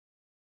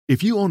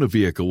If you own a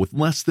vehicle with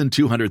less than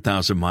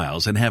 200,000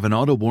 miles and have an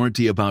auto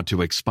warranty about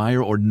to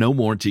expire or no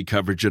warranty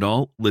coverage at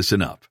all,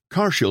 listen up.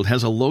 CarShield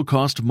has a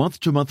low-cost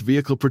month-to-month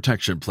vehicle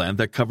protection plan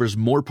that covers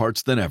more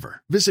parts than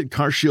ever. Visit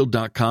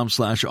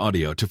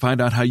carshield.com/audio to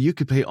find out how you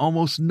could pay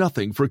almost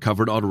nothing for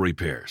covered auto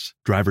repairs.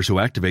 Drivers who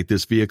activate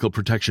this vehicle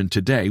protection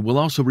today will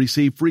also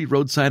receive free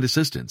roadside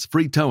assistance,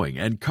 free towing,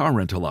 and car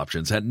rental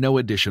options at no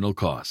additional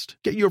cost.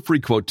 Get your free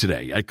quote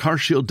today at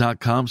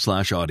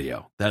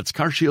carshield.com/audio. That's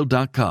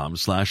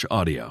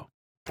carshield.com/audio.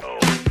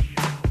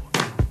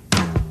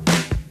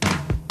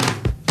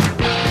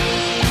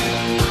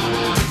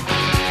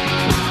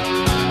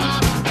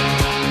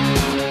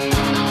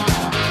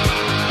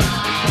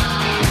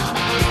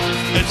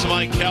 It's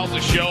Mike Calta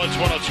Show. It's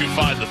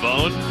 102.5 The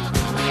Bone.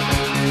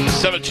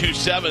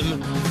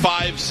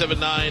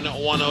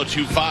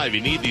 727-579-1025.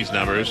 You need these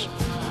numbers.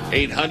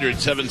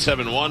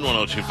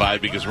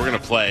 800-771-1025 because we're going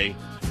to play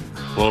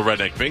a little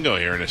Redneck Bingo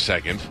here in a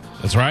second.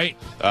 That's right.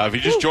 If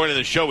you're just joining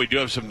the show, we do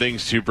have some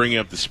things to bring you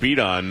up to speed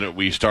on.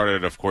 We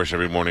started, of course,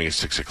 every morning at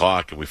 6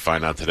 o'clock, and we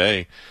find out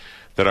today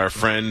that our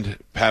friend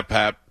Pap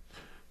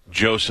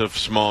Joseph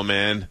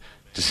Smallman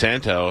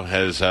DeSanto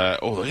has,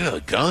 look at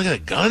the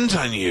guns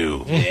on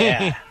you.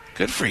 Yeah.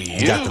 Good for you.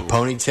 You got the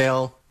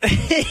ponytail.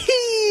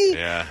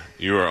 Yeah,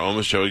 you are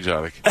almost Joe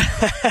Exotic.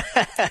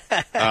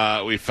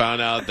 We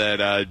found out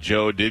that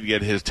Joe did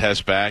get his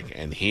test back,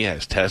 and he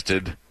has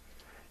tested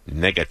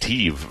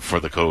negative for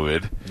the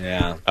COVID.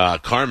 Yeah.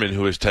 Carmen,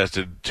 who was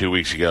tested 2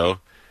 weeks ago,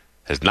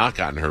 has not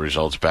gotten her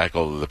results back,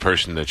 although the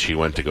person that she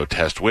went to go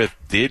test with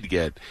did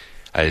get,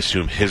 I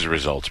assume, his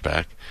results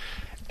back.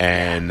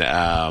 And,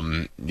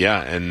 and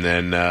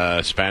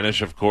then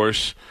Spanish, of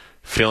course,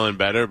 feeling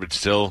better, but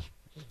still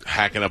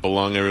hacking up a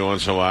lung every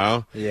once in a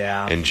while.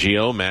 Yeah. And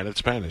Gio mad at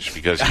Spanish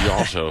because he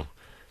also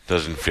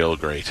doesn't feel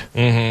great.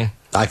 Mm-hmm.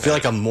 I feel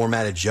like I'm more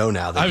mad at Joe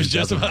now than I was he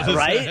just doesn't about have to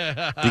it.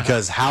 say.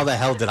 Because how the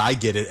hell did I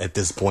get it at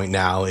this point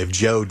now if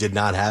Joe did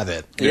not have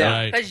it? Yeah.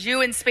 Right. Because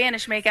you and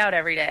Spanish make out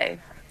every day.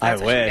 I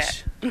That's what you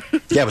wish.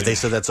 get. Yeah, but they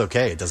said that's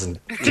okay. It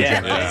doesn't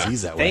get the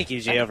disease that way. Thank you,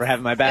 Gio, for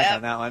having my back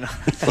on that one.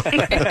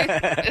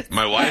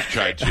 My wife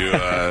tried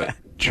to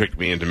trick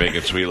me into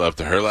making sweet love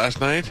to her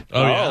last night.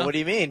 Oh, yeah? What do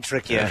you mean,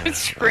 trick you?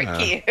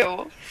 Trick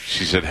you.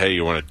 She said, hey,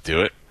 you want to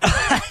do it?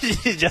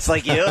 Just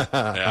like you?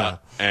 Yeah.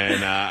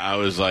 And I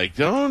was like,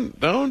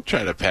 don't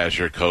try to pass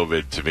your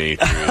COVID to me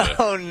through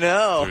Oh,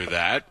 no. through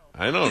that.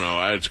 I don't know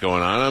what's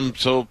going on. I'm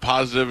so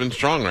positive and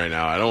strong right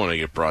now. I don't want to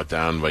get brought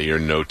down by your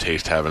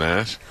no-taste having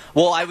ass.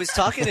 Well, I was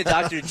talking to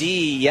Dr.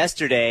 D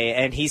yesterday,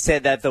 and he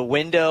said that the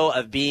window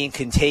of being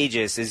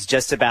contagious is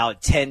just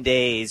about 10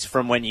 days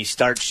from when you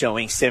start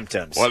showing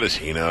symptoms. What does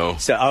he know?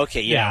 So,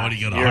 okay, yeah. What do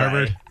you go to You're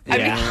Harvard? right.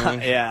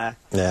 Yeah.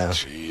 Yeah.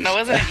 Jeez. No,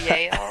 wasn't it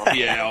Yale?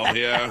 Yale,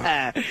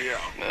 yeah.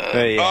 All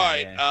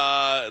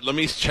right, let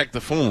me check the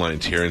phone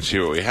lines here and see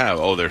what we have.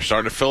 Oh, they're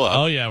starting to fill up.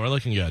 Oh, yeah, we're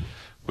looking good.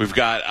 We've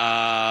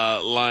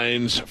got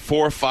lines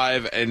 4,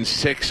 5, and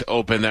 6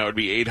 open. That would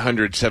be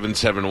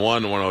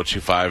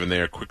 800-771-1025, and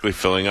they are quickly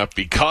filling up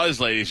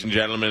because, ladies and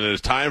gentlemen, it is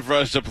time for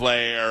us to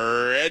play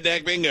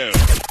Redneck Bingo. You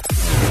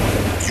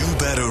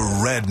better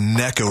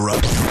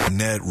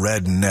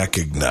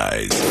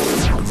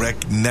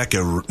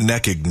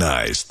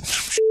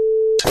redneckignize.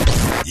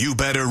 You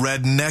better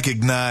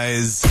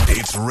redneckignize.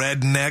 It's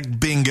Redneck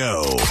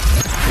Bingo.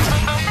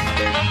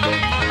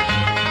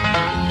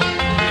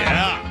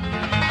 Yeah.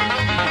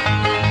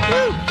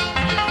 Woo.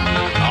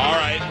 All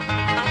right.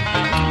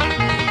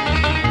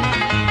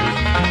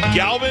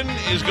 Galvin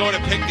is going to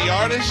pick the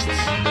artist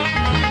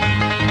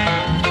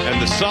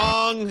and the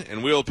song,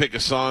 and we'll pick a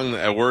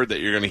word that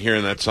you're going to hear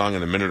in that song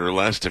in a minute or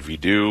less. If we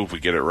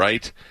get it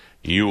right,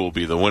 you will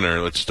be the winner.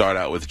 Let's start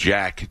out with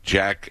Jack.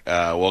 Jack,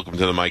 welcome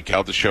to the Mike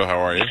Calta Show. How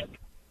are you?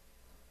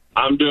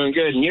 I'm doing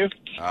good, and you?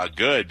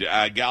 Good.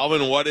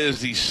 Galvin, what is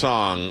the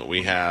song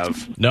we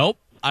have? Nope.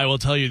 I will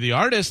tell you the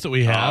artist that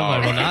we have.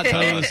 I will not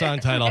tell you the song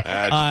title.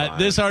 That's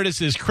this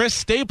artist is Chris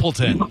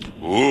Stapleton.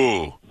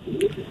 Ooh.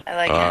 I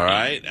like All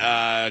it.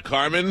 right.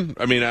 Carmen,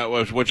 I mean,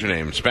 what's your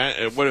name?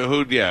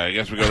 Yeah, I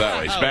guess we go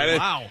that way. Spanish?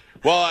 Wow.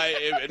 Well,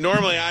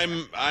 normally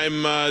I'm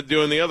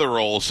doing the other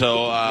role,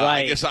 so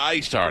I guess I'll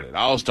start it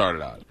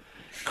out.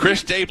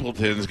 Chris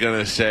Stapleton's going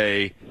to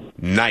say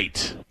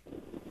night.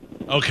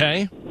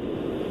 Okay.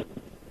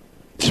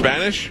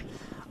 Spanish?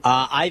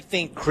 I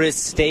think Chris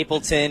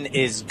Stapleton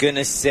is going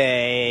to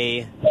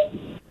say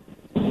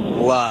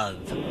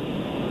love.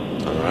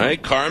 All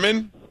right.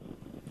 Carmen?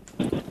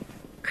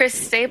 Chris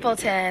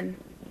Stapleton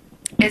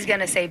is going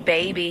to say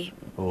baby.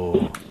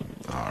 Ooh.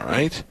 All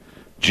right.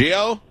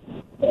 Gio?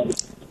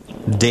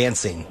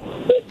 Dancing.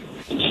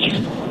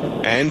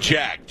 And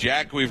Jack.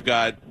 Jack, we've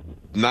got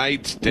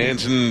night,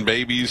 dancing,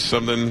 babies,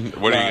 something.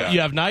 What do you got?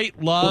 You have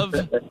night, love,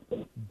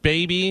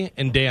 baby,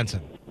 and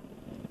dancing.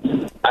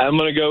 I'm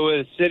going to go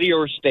with city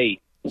or state.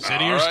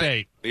 City All or right.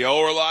 state? The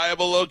old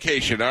reliable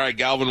location. All right,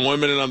 Galvin, 1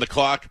 minute on the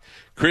clock.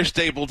 Chris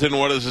Stapleton,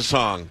 what is the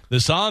song?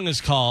 The song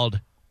is called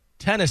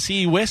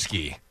Tennessee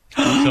Whiskey.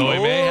 So we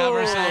may have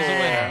ourselves a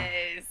winner.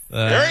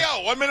 Nice. Here we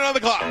go. 1 minute on the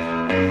clock.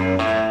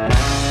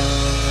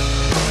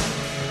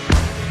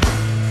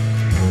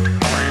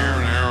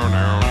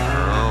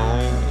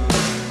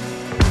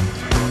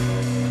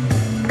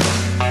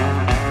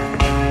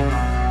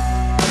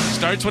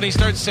 starts when he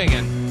starts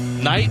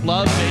singing. Night,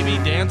 love, baby,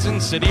 dancing,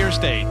 city or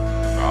state.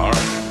 All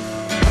right.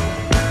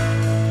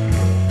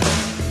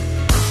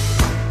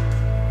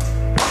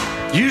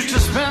 Used to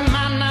spend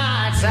my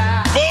nights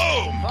out.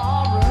 Boom!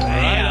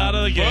 Right out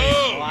of the gate.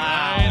 Boom!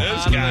 Right This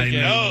out of guy the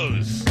gate.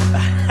 knows.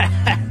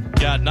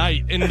 Got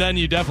Night. And then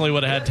you definitely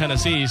would have had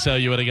Tennessee, so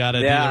you would have got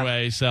it either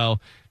way. So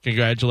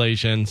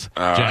congratulations.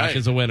 All Jack right.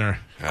 is a winner.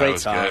 That Great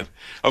was song. good.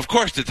 Of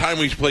course, the time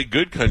we play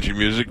good country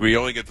music, we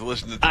only get to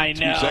listen to 2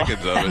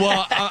 seconds of it.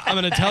 Well, I'm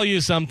going to tell you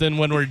something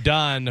when we're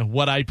done.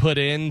 What I put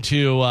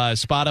into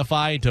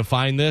Spotify to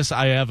find this,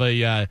 I have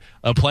a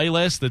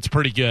playlist that's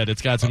pretty good.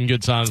 It's got some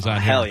good songs on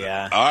here. Hell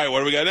yeah. All right, what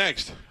do we got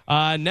next?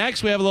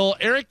 Next, we have a little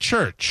Eric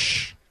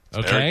Church.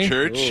 Okay.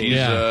 Eric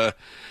Church.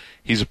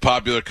 He's a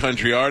popular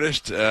country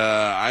artist.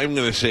 I'm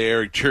going to say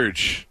Eric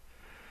Church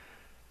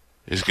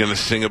is going to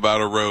sing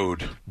about a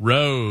road.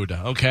 Road.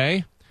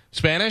 Okay.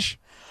 Spanish?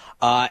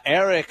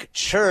 Eric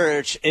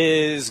Church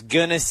is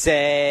going to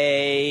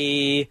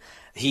say,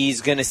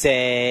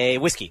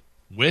 whiskey.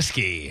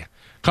 Whiskey.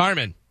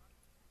 Carmen?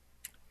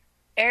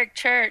 Eric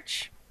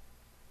Church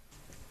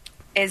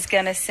is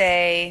going to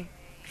say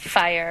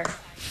fire.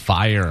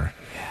 Fire.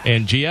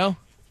 And Gio?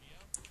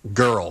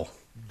 Girl.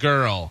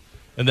 Girl.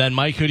 And then,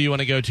 Mike, who do you want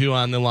to go to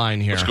on the line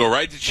here? Let's go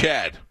right to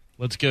Chad.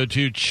 Let's go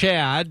to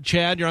Chad.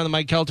 Chad, you're on the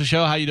Mike Calta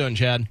Show. How you doing,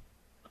 Chad?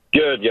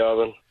 Good,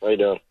 Galvin. How you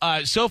doing?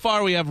 So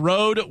far, we have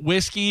Road,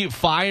 Whiskey,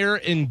 Fire,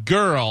 and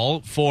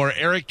Girl for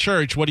Eric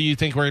Church. What do you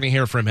think we're going to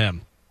hear from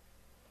him?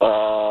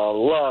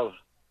 Love.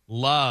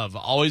 Love.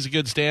 Always a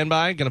good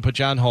standby. Going to put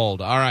you on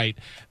hold. All right.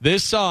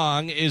 This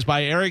song is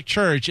by Eric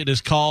Church. It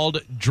is called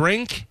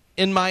Drink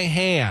in My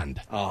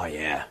Hand. Oh,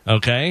 yeah.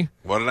 Okay?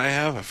 What did I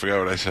have? I forgot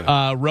what I said.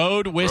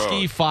 Road,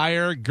 Whiskey, Road.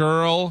 Fire,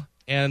 Girl,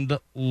 and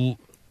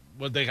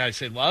what did I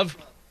say? Love?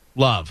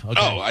 Love. Okay.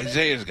 Oh,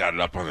 Isaiah's got it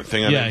up on the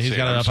thing. Yeah, he's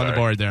got it up on the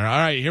board there. All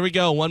right, here we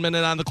go. 1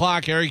 minute on the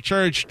clock. Eric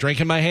Church, Drink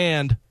in My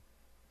Hand.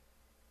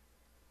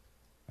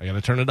 I got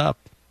to turn it up.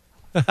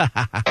 Early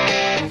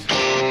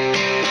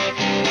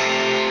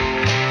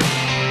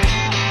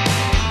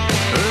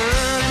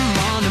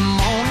Monday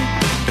morning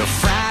to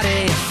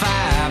Friday at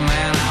 5,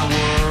 man, I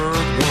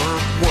work,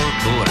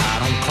 but I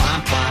don't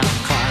climb.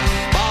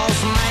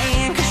 Boss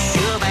man can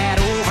shove that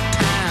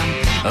overtime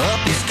up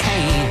his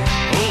can.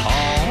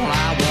 All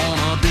I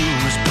wanna do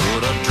is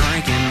put a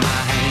drink in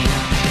my hand.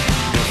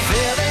 To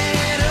fill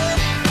it up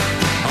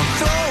or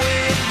throw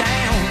it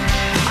down.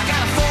 I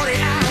got a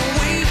 40-hour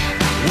week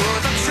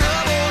worth of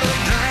trouble to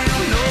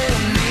drown. No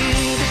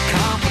need to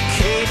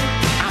complicate it.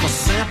 I'm a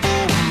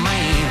simple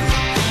man.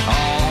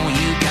 All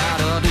you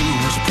gotta do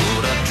is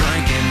put a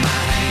drink in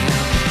my hand.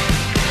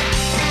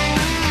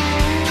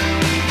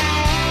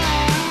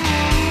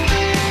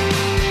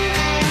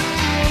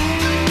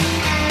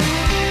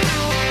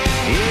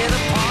 Yeah,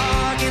 the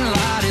parking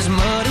lot is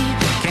muddy.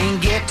 Can't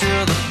get to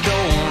the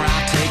door.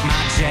 I take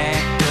my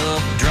jacked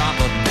up, drop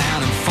her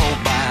down in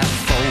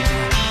 4x4.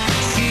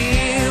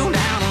 Chill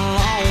down a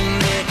long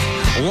neck,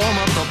 warm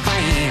up the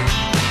band.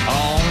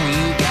 All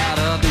you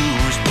gotta do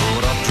is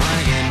put a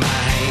drink in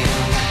my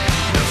hand.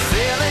 To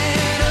fill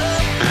it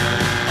up.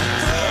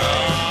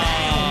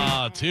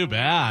 Oh, too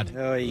bad.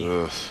 Oh,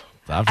 yeah.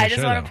 Thought for I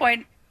just sure, want to though.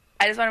 point.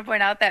 I just want to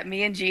point out that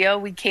me and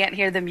Gio, we can't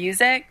hear the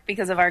music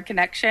because of our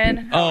connection.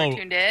 How Oh. we're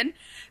tuned in.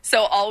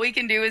 So all we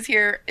can do is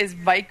hear is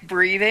Mike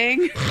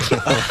breathing.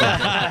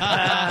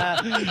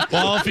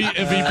 Well, if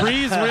he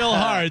breathes real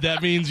hard,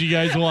 that means you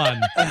guys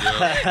won.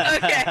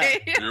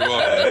 Okay. You're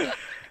welcome.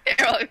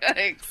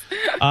 Thanks.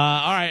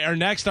 All right, our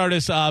next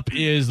artist up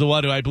is the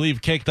one who I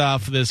believe kicked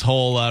off this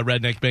whole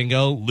Redneck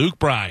Bingo, Luke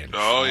Bryan.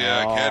 Oh,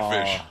 yeah,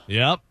 catfish.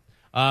 Yep.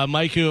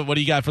 Mike, what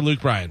do you got for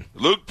Luke Bryan?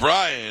 Luke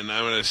Bryan,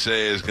 I'm going to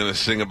say, is going to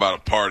sing about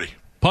a party.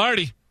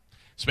 Party.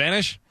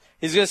 Spanish?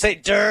 He's going to say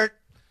dirt.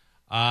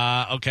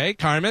 Okay,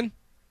 Carmen?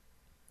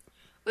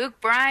 Luke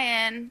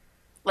Bryan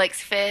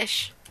likes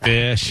fish.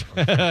 Fish.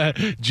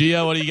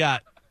 Gio, what do you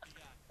got?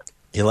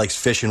 He likes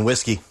fish and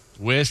whiskey.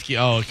 Whiskey.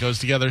 Oh, it goes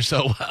together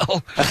so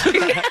well.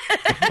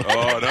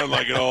 Oh, not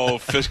like an old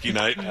fisky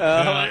night.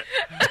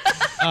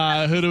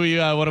 Who do we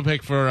want to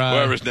pick for?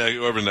 Whoever's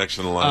next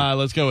in the line.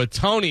 Let's go with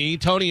Tony.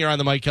 Tony, you're on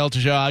the Mike Calta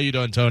Show. How you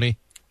doing, Tony?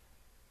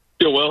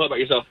 Doing well. How about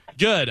yourself?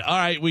 Good. All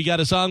right, we got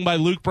a song by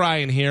Luke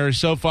Bryan here.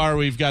 So far,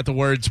 we've got the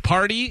words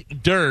party,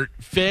 dirt,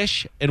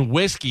 fish, and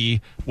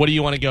whiskey. What do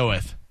you want to go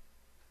with?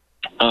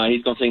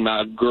 He's going to sing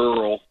about a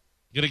girl.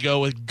 Gonna go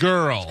with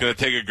girl. Going to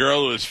take a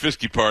girl to his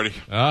fisky party.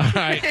 All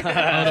right.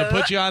 I'm going to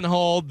put you on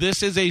hold.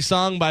 This is a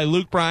song by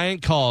Luke Bryan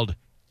called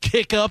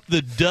Kick Up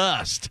the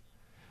Dust.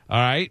 All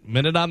right.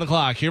 Minute on the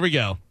clock. Here we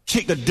go.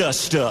 Kick the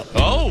dust up.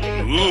 Oh.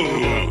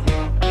 Ooh.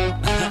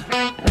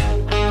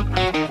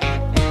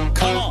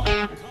 Come on.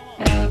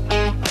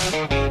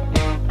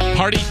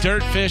 Party,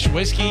 dirt, fish,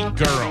 whiskey,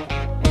 girl.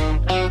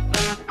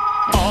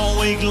 All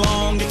week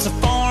long, it's a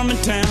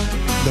farming town.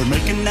 They're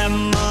making that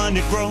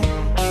money grow.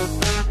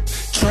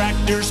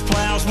 Tractors,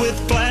 plows with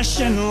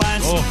flashing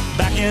lights,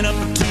 backing up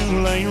a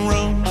 2-lane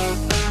road.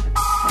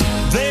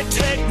 They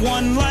take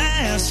one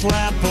last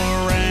lap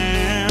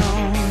around.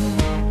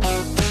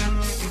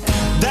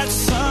 that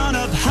sun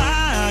up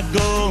high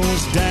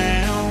goes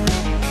down.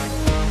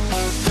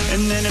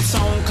 And then it's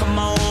on, come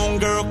on,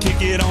 girl,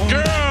 kick it on.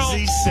 Girl! Z71.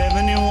 He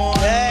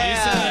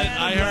said it.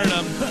 I heard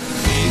him.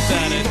 He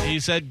said it. He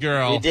said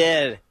girl. You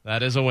did.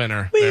 That is a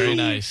winner. Very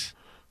nice.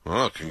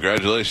 Well,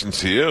 congratulations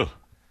to you.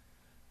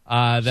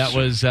 That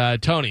was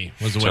Tony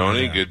was the winner.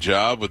 Tony, there. good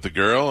job with the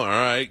girl. All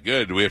right,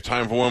 good. Do we have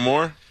time for one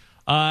more?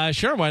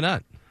 Sure, why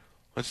not?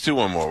 Let's do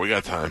one more. We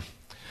got time.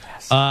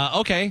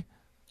 Okay.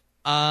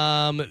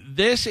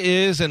 This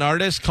is an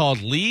artist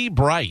called Lee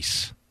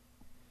Bryce.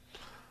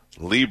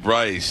 Lee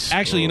Bryce.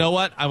 Actually, you know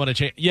what? I want to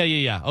change.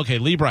 Yeah. Okay,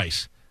 Lee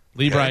Bryce.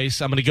 Lee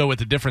Bryce. I'm going to go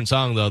with a different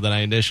song, though, than I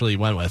initially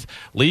went with.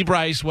 Lee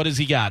Bryce, what has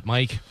he got,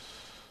 Mike?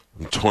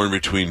 I'm torn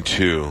between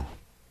two.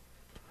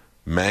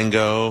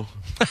 Mango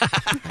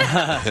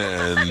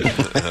and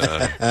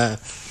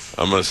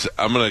I'm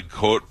gonna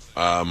quote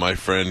my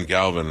friend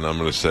Galvin. I'm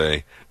gonna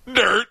say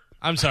dirt.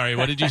 I'm sorry.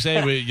 What did you say?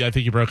 I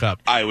think you broke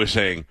up. I was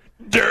saying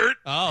dirt.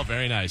 Oh,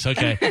 very nice.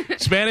 Okay.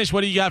 Spanish. What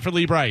do you got for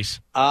Lee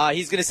Bryce?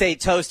 He's gonna say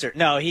toaster.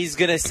 No, he's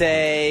gonna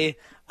say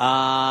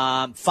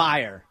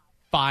fire.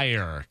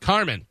 Fire.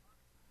 Carmen.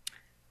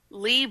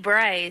 Lee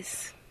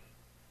Bryce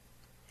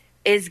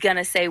is going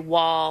to say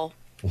wall.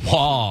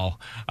 Wall.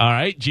 All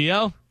right.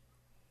 Gio.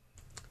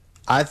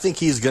 I think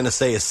he's going to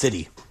say a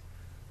city.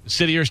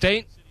 City or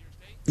state?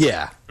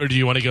 Yeah. Or do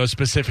you want to go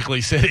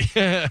specifically city?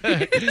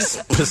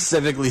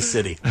 Specifically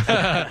city.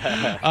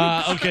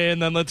 Okay,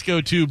 and then let's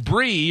go to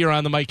Bree. You're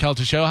on the Mike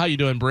Calta Show. How you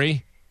doing,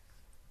 Bree?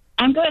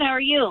 I'm good. How are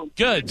you?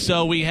 Good.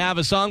 So we have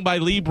a song by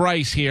Lee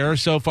Bryce here.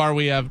 So far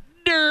we have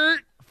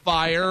dirt,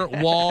 fire,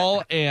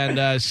 wall,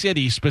 and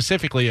city,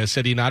 specifically a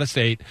city, not a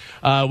state.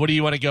 What do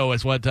you want to go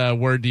with? What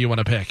word do you want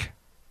to pick?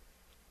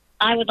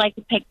 I would like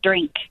to pick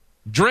drink.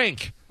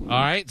 Drink. All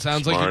right.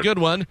 Sounds Smart. like a good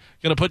one.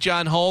 Going to put you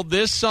on hold.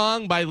 This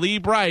song by Lee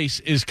Bryce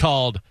is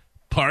called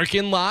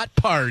Parking Lot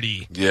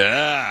Party.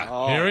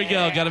 Yeah. Here we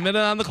go. Got a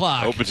minute on the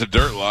clock. Hope it's a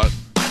dirt lot.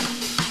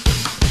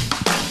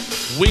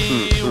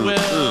 We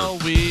will.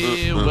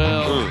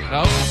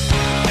 Nope.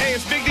 Hey,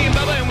 it's Big D and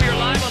Bubba, and we are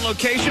live on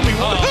location. We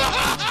want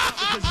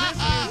because this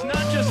is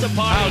not just a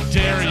party. How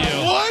dare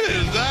you? What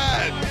is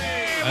that?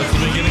 That's the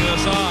beginning of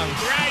the song.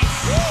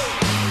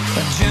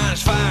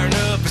 John's firing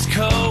up his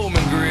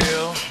Coleman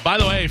grill. By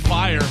the way,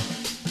 fire.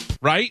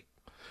 Right?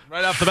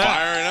 Right off the bat.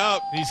 Firing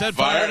up. He said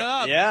fired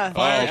up. Yeah. Oh,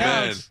 Fire man.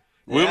 counts.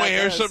 We want to it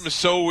hear does. something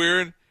so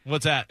weird.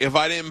 What's that? If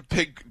I didn't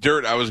pick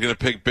dirt, I was going to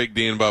pick Big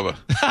D and Bubba.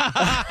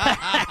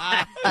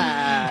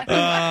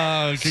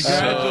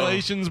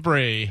 Congratulations,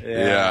 Bree.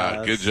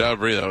 Yeah, good job,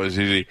 Bree. That was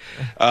easy.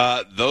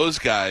 Those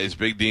guys,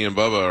 Big D and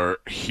Bubba, are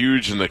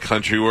huge in the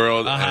country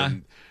world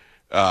and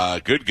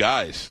good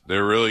guys.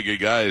 They're really good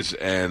guys,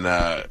 and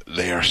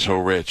they are so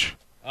rich.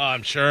 Oh,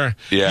 I'm sure.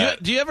 Yeah.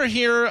 Do you ever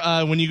hear,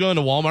 when you go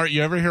into Walmart,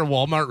 you ever hear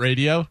Walmart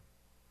radio?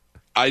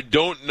 I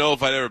don't know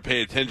if I'd ever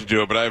paid attention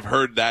to it, but I've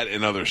heard that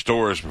in other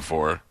stores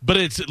before. But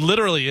it's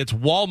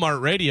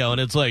Walmart radio,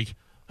 and it's like,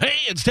 hey,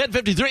 it's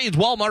 10:53, it's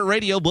Walmart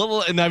radio, blah,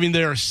 blah, and I mean,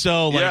 they're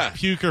so, like,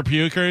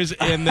 pukers,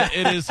 and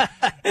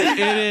it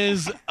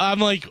is, I'm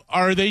like,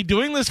 are they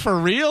doing this for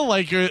real?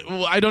 Like,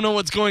 I don't know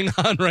what's going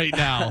on right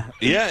now.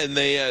 Yeah, and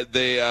they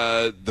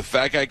the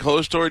Fat Guy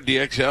Clothes Store,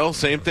 DXL,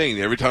 same thing.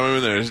 Every time I'm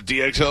in there, it's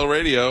DXL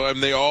radio,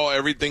 and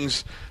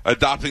everything's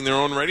adopting their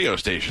own radio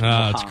station.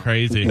 Oh, it's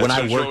crazy.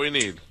 That's what we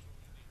need.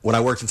 When I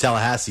worked in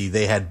Tallahassee,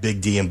 they had Big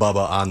D and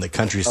Bubba on the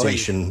country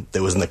station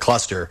that was in the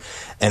cluster,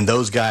 and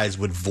those guys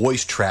would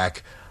voice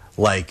track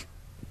like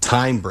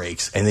time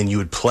breaks, and then you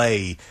would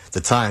play the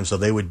time. So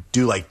they would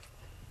do like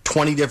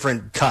 20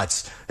 different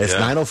cuts. It's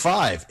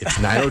 9:05, it's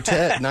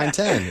 9:10,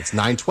 9:10, it's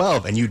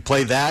 9:12, and you'd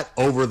play that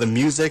over the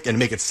music and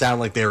make it sound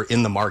like they were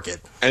in the market.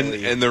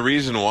 And the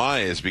reason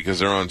why is because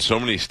they're on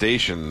so many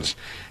stations,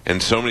 and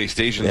so many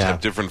stations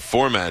have different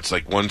formats.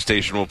 Like one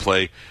station will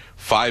play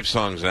 5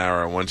 songs an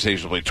hour, and one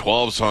station will play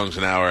 12 songs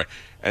an hour,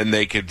 and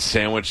they could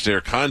sandwich their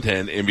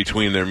content in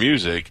between their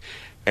music,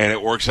 and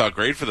it works out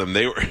great for them.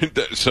 They were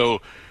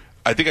so.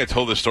 I think I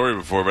told this story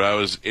before, but I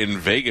was in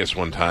Vegas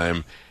one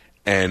time,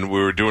 and we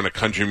were doing a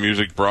country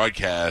music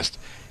broadcast,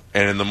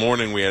 and in the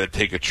morning we had to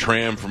take a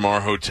tram from our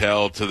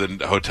hotel to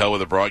the hotel where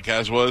the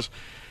broadcast was,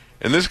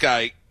 and this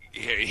guy,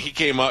 he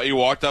came up, he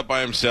walked up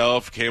by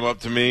himself, came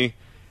up to me,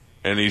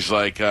 and he's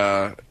like,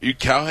 you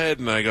Cowhead?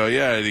 And I go,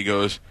 yeah, and he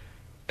goes,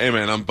 hey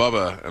man, I'm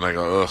Bubba, and I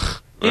go,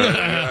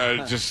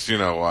 ugh, just,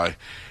 why?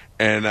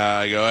 And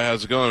I go, hey,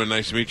 how's it going?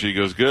 Nice to meet you. He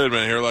goes, good,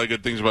 man, I hear a lot of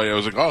good things about you. I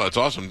was like, oh, that's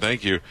awesome,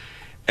 thank you.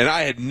 And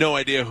I had no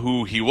idea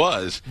who he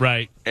was.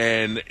 Right.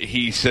 And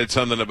he said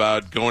something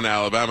about going to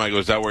Alabama. I go,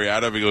 is that where you're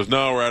out of? He goes,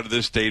 no, we're out of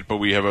this state, but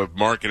we have a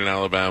market in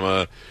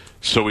Alabama,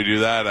 so we do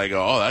that. I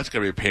go, oh, that's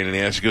going to be a pain in the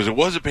ass. He goes, it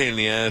was a pain in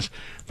the ass,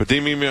 but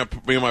then me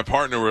and my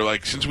partner were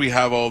like, since we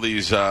have all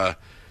these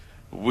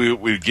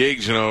we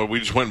gigs, we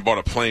just went and bought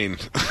a plane.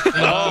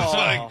 I was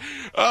like,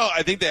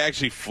 I think they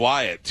actually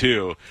fly it,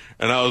 too.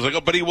 And I was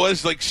like, but he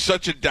was, like,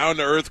 such a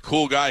down-to-earth,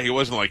 cool guy. He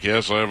wasn't like,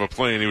 yes, I have a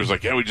plane. He was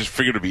like, yeah, we just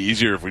figured it'd be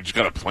easier if we just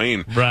got a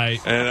plane. Right.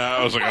 And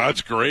I was like, oh,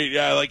 that's great.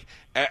 Yeah, like,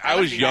 I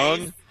was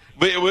young.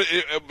 But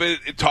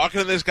talking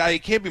to this guy, he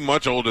can't be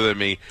much older than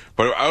me,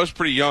 but I was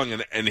pretty young,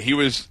 and it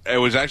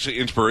was actually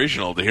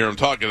inspirational to hear him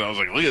talk. And I was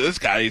like, look at this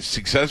guy. He's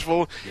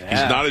successful. Yeah.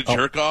 He's not a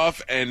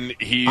jerk-off, and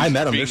he's... I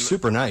met him. They're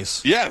super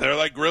nice. Yeah, they're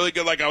like really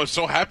good. Like, I was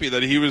so happy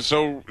that he was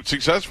so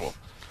successful.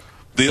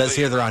 It says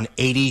here they're on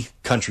 80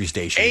 country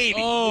stations. 80.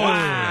 Oh,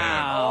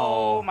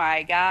 wow. Oh,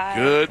 my God.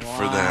 Good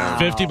for them.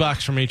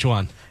 $50 from each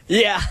one.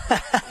 Yeah.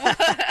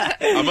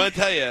 I'm going to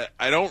tell you,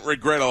 I don't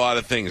regret a lot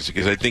of things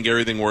because I think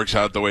everything works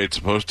out the way it's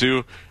supposed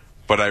to.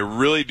 But I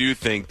really do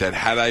think that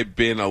had I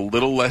been a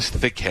little less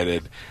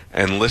thick-headed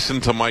and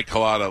listened to Mike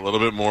Calta a little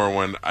bit more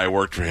when I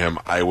worked for him,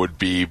 I would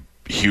be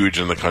huge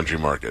in the country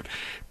market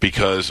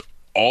because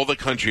all the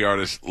country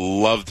artists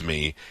loved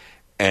me.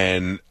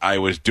 And I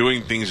was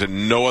doing things that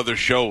no other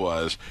show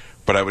was,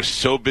 but I was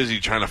so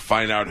busy trying to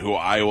find out who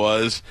I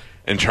was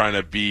and trying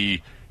to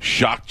be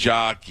shock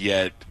jock,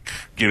 yet,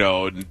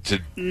 to not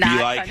be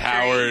like country.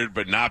 Howard,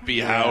 but not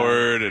be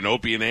Howard, and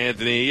Opie and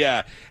Anthony,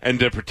 yeah, and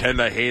to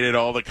pretend I hated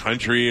all the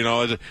country and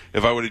all that.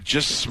 If I would have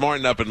just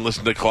smartened up and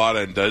listened to Calta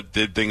and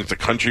did things the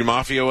country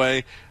mafia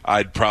way,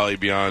 I'd probably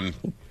be on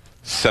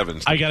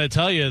 7. I got to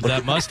tell you,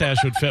 that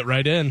mustache would fit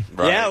right in.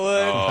 Right? Yeah, it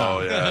would.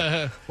 Oh,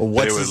 yeah. Well,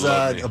 what's They would his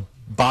love me.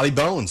 Bobby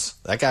Bones?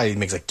 That guy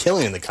makes a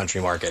killing in the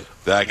country market.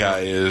 That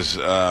guy is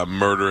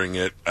murdering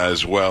it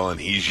as well,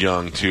 and he's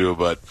young too.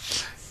 But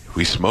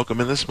we smoke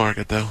him in this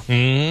market, though.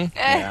 Mm-hmm.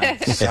 Yeah.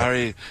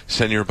 Sorry,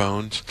 Senor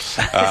Bones.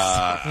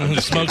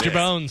 Smoked your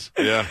bones.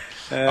 Yeah.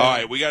 All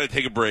right, we got to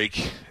take a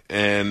break,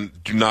 and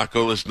do not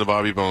go listen to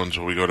Bobby Bones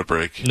when we go to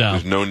break. No.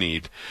 There's no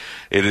need.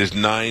 It is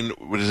 9.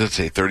 What does it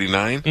say?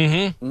 39.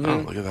 Mm-hmm. Oh,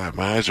 look at that!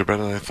 My eyes are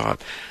better than I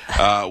thought.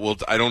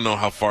 I don't know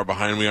how far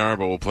behind we are,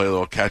 but we'll play a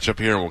little catch up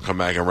here, and we'll come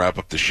back and wrap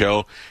up the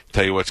show.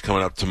 Tell you what's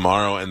coming up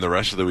tomorrow and the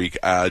rest of the week.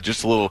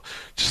 Just a little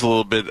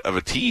bit of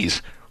a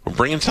tease. We're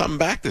bringing something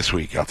back this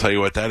week. I'll tell you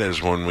what that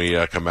is when we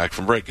come back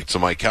from break. It's the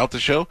Mike Calta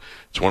Show.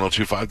 It's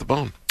 102.5 The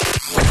Bone.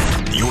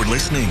 You're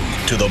listening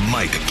to the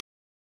Mike.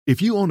 If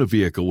you own a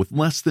vehicle with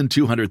less than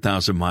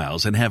 200,000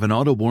 miles and have an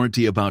auto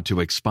warranty about to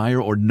expire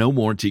or no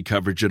warranty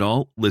coverage at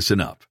all,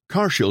 listen up.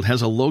 CarShield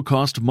has a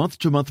low-cost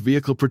month-to-month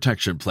vehicle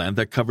protection plan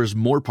that covers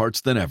more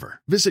parts than ever.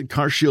 Visit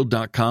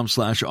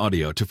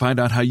carshield.com/audio to find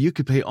out how you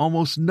could pay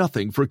almost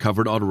nothing for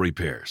covered auto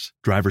repairs.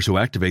 Drivers who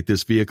activate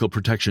this vehicle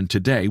protection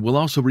today will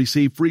also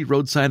receive free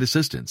roadside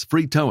assistance,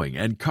 free towing,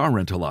 and car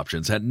rental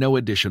options at no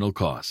additional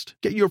cost.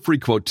 Get your free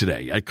quote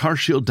today at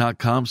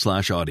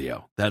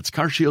carshield.com/audio. That's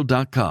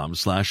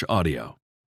carshield.com/audio.